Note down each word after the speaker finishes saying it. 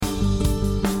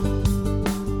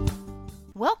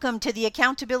Welcome to the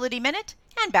Accountability Minute,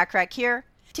 and Backrack here.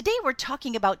 Today we're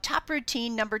talking about top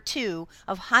routine number 2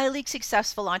 of highly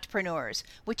successful entrepreneurs,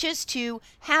 which is to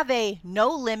have a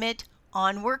no limit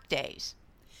on work days.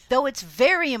 Though it's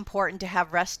very important to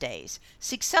have rest days,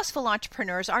 successful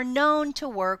entrepreneurs are known to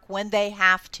work when they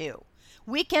have to.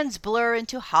 Weekends blur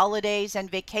into holidays and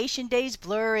vacation days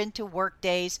blur into work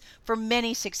days for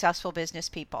many successful business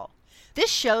people. This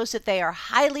shows that they are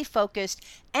highly focused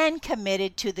and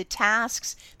committed to the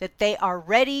tasks that they are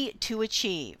ready to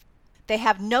achieve. They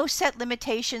have no set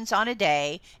limitations on a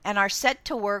day and are set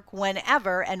to work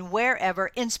whenever and wherever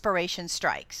inspiration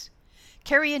strikes.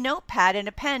 Carry a notepad and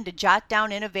a pen to jot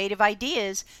down innovative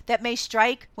ideas that may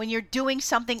strike when you're doing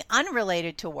something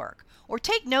unrelated to work, or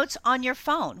take notes on your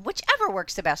phone, whichever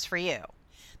works the best for you.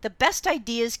 The best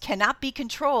ideas cannot be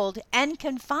controlled and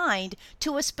confined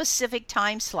to a specific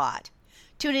time slot.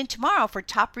 Tune in tomorrow for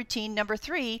top routine number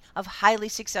 3 of highly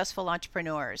successful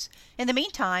entrepreneurs. In the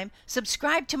meantime,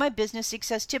 subscribe to my Business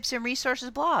Success Tips and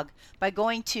Resources blog by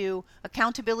going to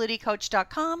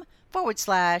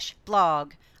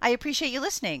accountabilitycoach.com/blog. I appreciate you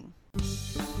listening.